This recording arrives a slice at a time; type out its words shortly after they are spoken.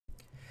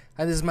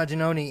Hi, this is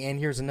Maginoni, and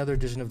here's another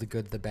edition of The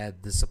Good, the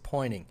Bad,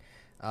 Disappointing.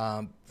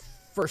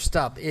 First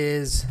up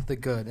is the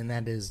good, and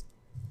that is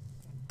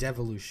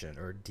Devolution,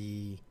 or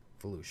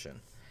Devolution.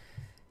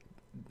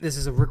 This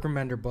is a Rick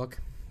Remender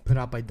book put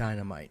out by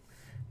Dynamite.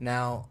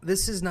 Now,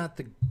 this is not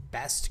the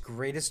best,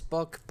 greatest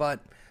book, but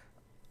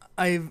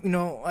I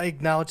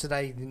acknowledge that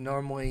I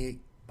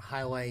normally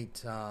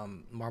highlight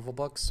Marvel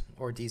books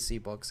or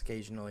DC books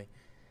occasionally,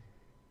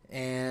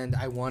 and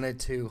I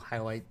wanted to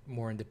highlight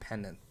more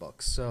independent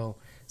books. So,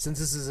 since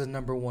this is a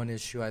 #1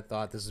 issue, I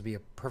thought this would be a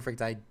perfect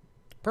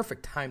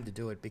time to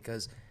do it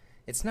because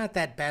it's not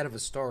that bad of a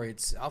story.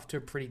 It's off to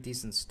a pretty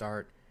decent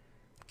start.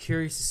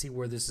 Curious to see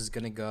where this is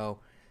going to go,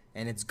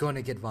 and it's going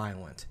to get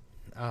violent.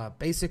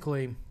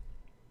 Basically,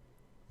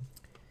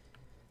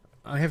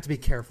 I have to be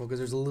careful because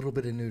there's a little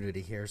bit of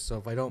nudity here, so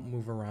if I don't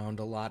move around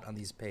a lot on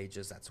these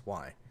pages, that's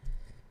why.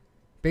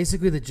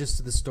 Basically, the gist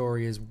of the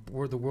story is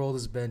where the world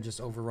has been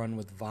just overrun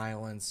with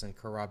violence and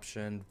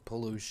corruption,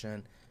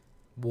 pollution,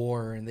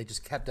 war, and they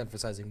just kept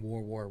emphasizing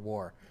war, war,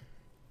 war.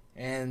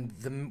 And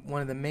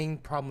one of the main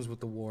problems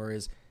with the war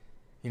is,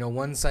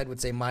 one side would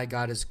say, my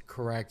God is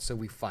correct, so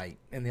we fight.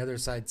 And the other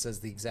side says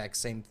the exact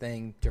same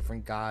thing,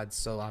 different gods,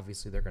 so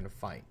obviously they're going to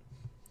fight.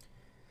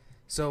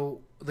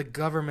 So the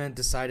government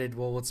decided,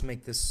 well, let's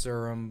make this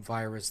serum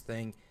virus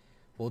thing.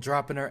 We'll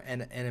drop in our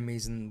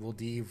enemies and we'll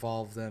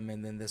de-evolve them,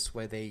 and then this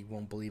way they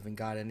won't believe in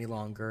God any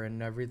longer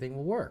and everything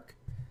will work.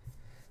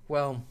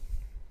 Well,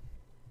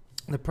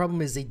 the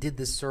problem is they did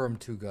this serum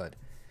too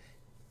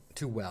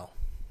well.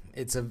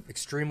 It's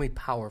extremely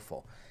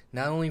powerful.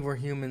 Not only were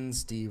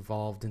humans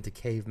de-evolved into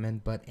cavemen,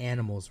 but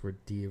animals were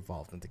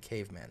de-evolved into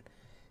cavemen.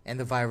 And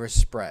the virus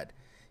spread.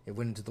 It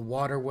went into the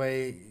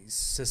waterway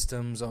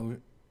systems.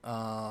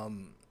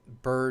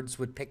 Birds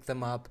would pick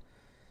them up,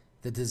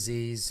 the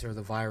disease or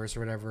the virus or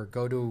whatever,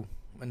 go to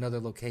another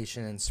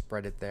location and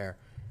spread it there.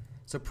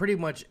 So pretty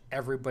much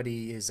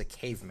everybody is a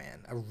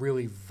caveman, a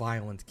really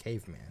violent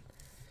caveman.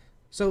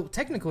 So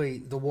technically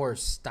the war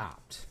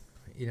stopped,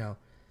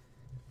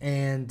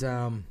 and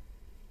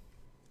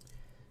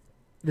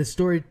the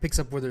story picks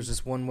up where there's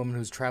this one woman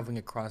who's traveling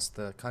across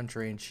the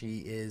country, and she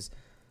is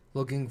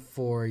looking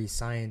for a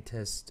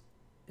scientist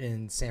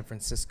in San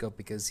Francisco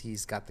because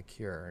he's got the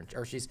cure,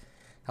 or she's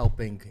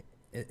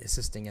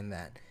assisting in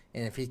that.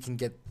 And if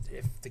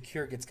the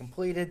cure gets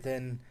completed,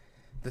 then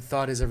the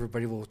thought is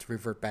everybody will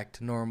revert back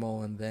to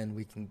normal, and then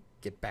we can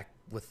get back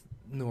with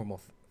normal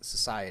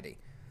society.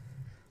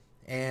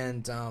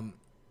 And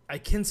I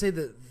can say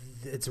that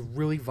it's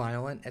really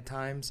violent at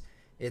times.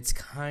 It's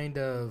kind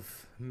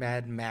of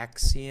Mad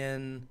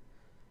Maxian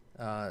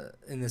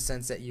in the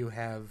sense that you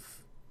have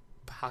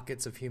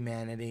pockets of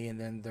humanity, and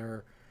then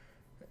they're,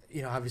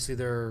 obviously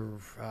they're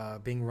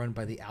being run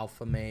by the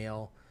alpha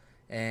male.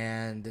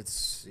 And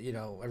it's,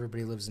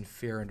 everybody lives in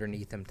fear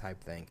underneath him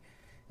type thing.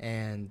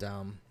 And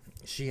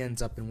she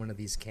ends up in one of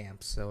these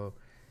camps. So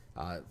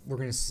we're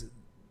going to,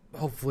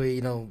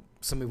 hopefully,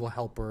 somebody will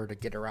help her to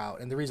get her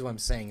out. And the reason why I'm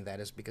saying that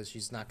is because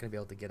she's not going to be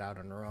able to get out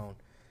on her own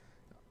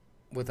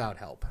without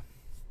help.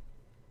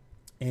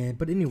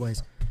 But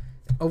anyways,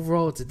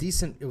 overall,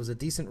 it was a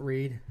decent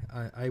read.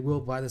 I will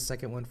buy the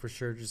second one for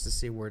sure just to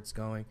see where it's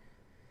going.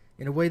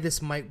 In a way,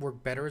 this might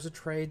work better as a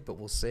trade, but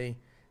we'll see.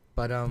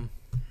 But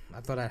I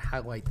thought I'd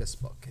highlight this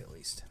book, at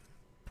least.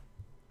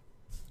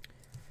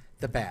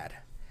 The bad.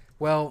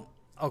 Well,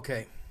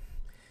 okay.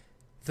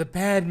 The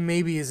bad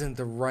maybe isn't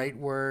the right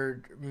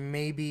word.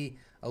 Maybe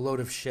a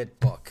load of shit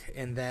book.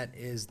 And that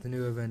is The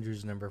New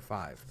Avengers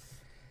 #5.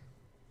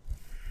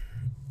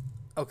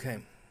 Okay.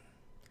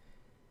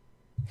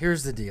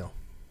 Here's the deal.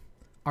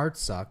 Art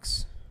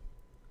sucks.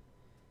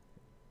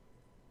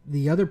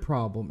 The other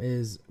problem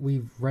is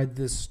we've read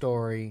this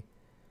story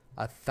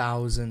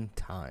 1,000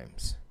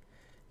 times.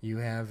 You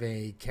have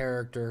a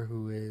character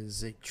who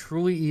is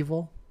truly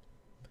evil.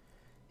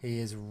 He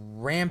is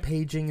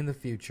rampaging in the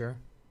future.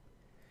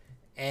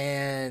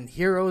 And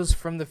heroes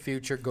from the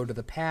future go to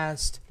the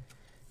past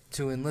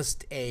to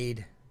enlist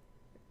aid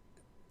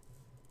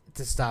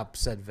to stop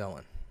said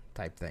villain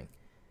type thing.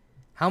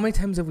 How many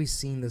times have we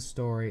seen this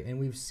story? And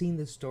we've seen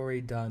this story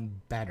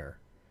done better.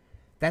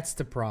 That's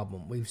the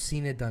problem. We've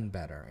seen it done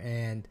better.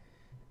 And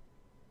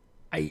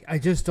I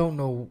just don't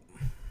know.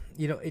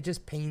 It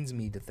just pains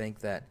me to think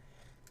that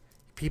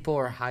people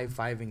are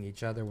high-fiving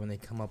each other when they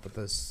come up with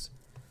this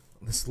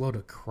load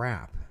of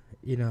crap.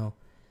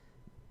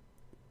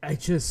 I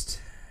guess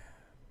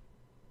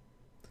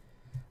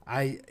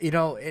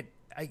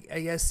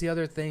the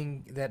other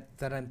thing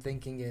that I'm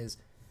thinking is,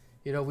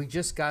 we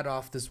just got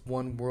off this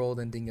one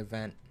world-ending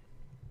event.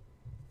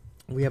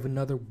 We have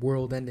another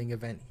world-ending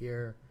event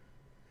here.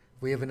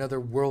 We have another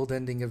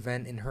world-ending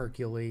event in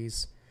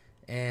Hercules.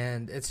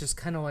 And it's just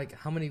kind of like,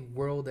 how many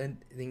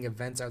world-ending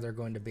events are there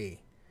going to be?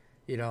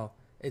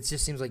 It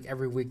just seems like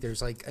every week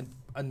there's like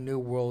a new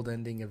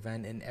world-ending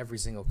event in every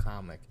single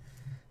comic.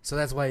 So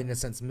that's why, in a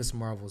sense, Miss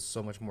Marvel is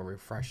so much more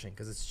refreshing,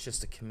 because it's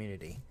just a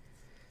community.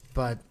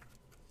 But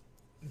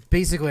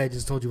basically, I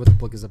just told you what the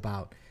book is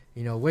about.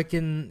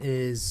 Wiccan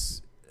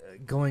is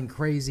going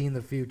crazy in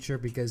the future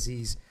because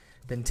he's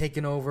been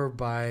taken over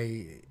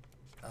by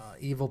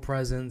evil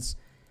presence.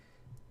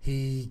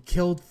 He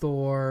killed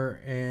Thor,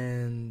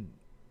 and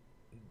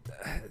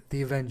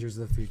the Avengers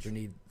of the future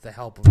need the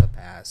help of the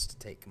past to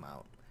take him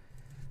out.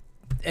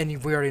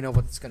 And we already know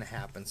what's going to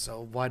happen,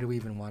 so why do we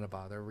even want to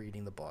bother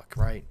reading the book,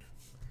 right?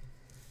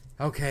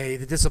 Okay,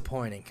 the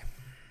disappointing.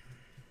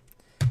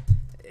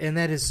 And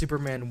that is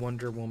Superman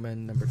Wonder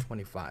Woman number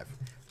 25.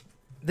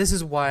 This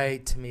is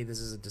why, to me, this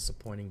is a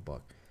disappointing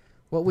book.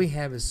 What we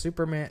have is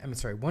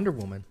Wonder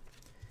Woman.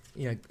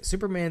 You know,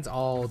 Superman's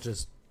all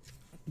just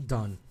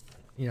done.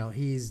 You know,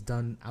 he's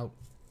done out.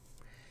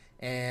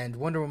 And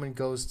Wonder Woman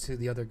goes to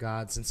the other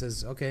gods and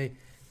says, okay,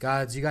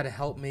 gods, you got to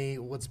help me.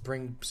 Let's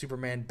bring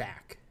Superman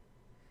back.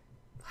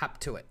 Hop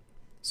to it.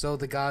 So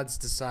the gods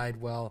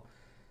decide, well,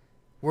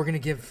 we're going to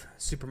give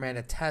Superman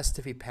a test.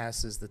 If he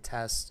passes the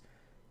test,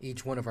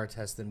 each one of our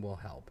tests, then will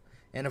help.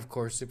 And, of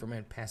course,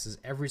 Superman passes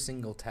every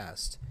single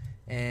test,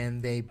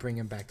 and they bring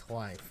him back to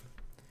life.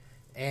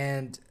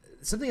 And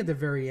something at the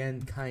very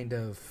end kind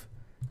of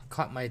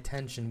caught my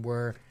attention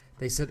where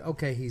they said,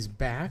 okay, he's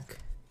back,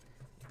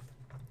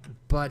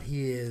 but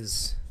he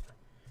is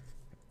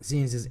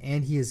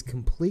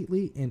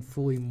completely and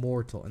fully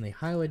mortal. And they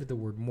highlighted the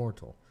word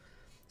mortal.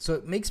 So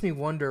it makes me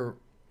wonder,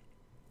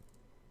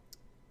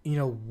 you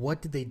know,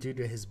 what did they do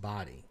to his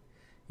body?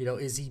 You know,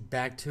 is he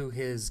back to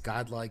his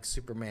godlike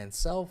Superman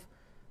self,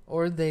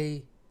 or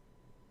they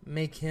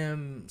make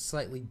him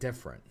slightly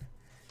different?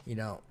 You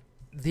know,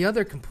 the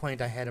other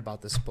complaint I had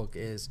about this book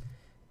is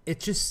it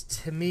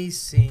just, to me,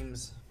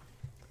 seems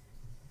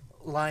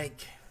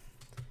like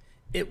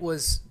it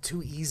was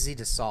too easy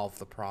to solve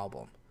the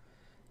problem.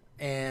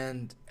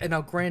 And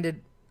now,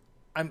 granted,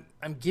 I'm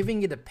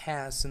giving it a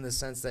pass in the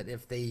sense that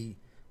if they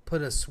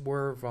put a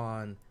swerve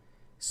on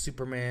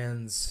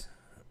Superman's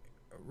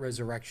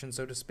resurrection,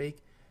 so to speak,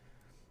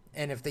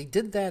 and if they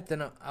did that,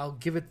 then I'll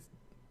go,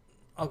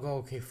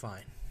 okay,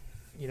 fine.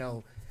 You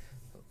know,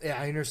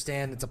 I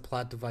understand it's a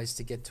plot device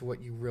to get to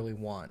what you really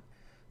want.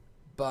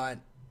 But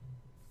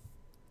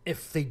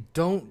if they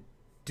don't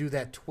do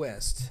that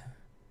twist,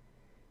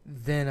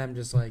 then I'm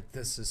just like,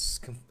 this is...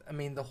 I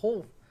mean, the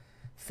whole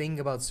thing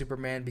about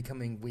Superman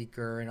becoming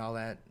weaker and all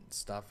that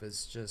stuff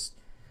is just...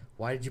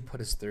 Why did you put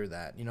us through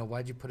that? You know,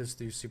 why did you put us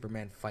through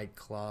Superman Fight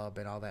Club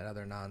and all that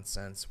other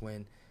nonsense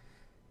when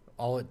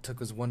all it took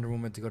was Wonder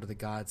Woman to go to the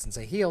gods and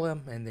say, heal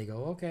him, and they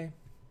go, okay.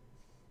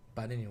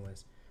 But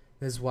anyways,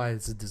 this is why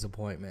it's a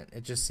disappointment.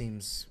 It just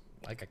seems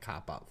like a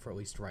cop-out for at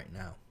least right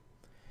now.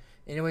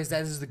 Anyways,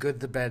 that is the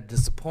good, the bad,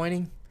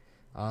 disappointing.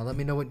 Let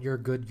me know what your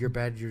good, your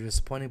bad, your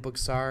disappointing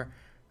books are.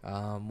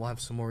 We'll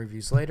have some more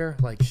reviews later.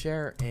 Like,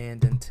 share,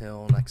 and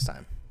until next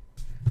time.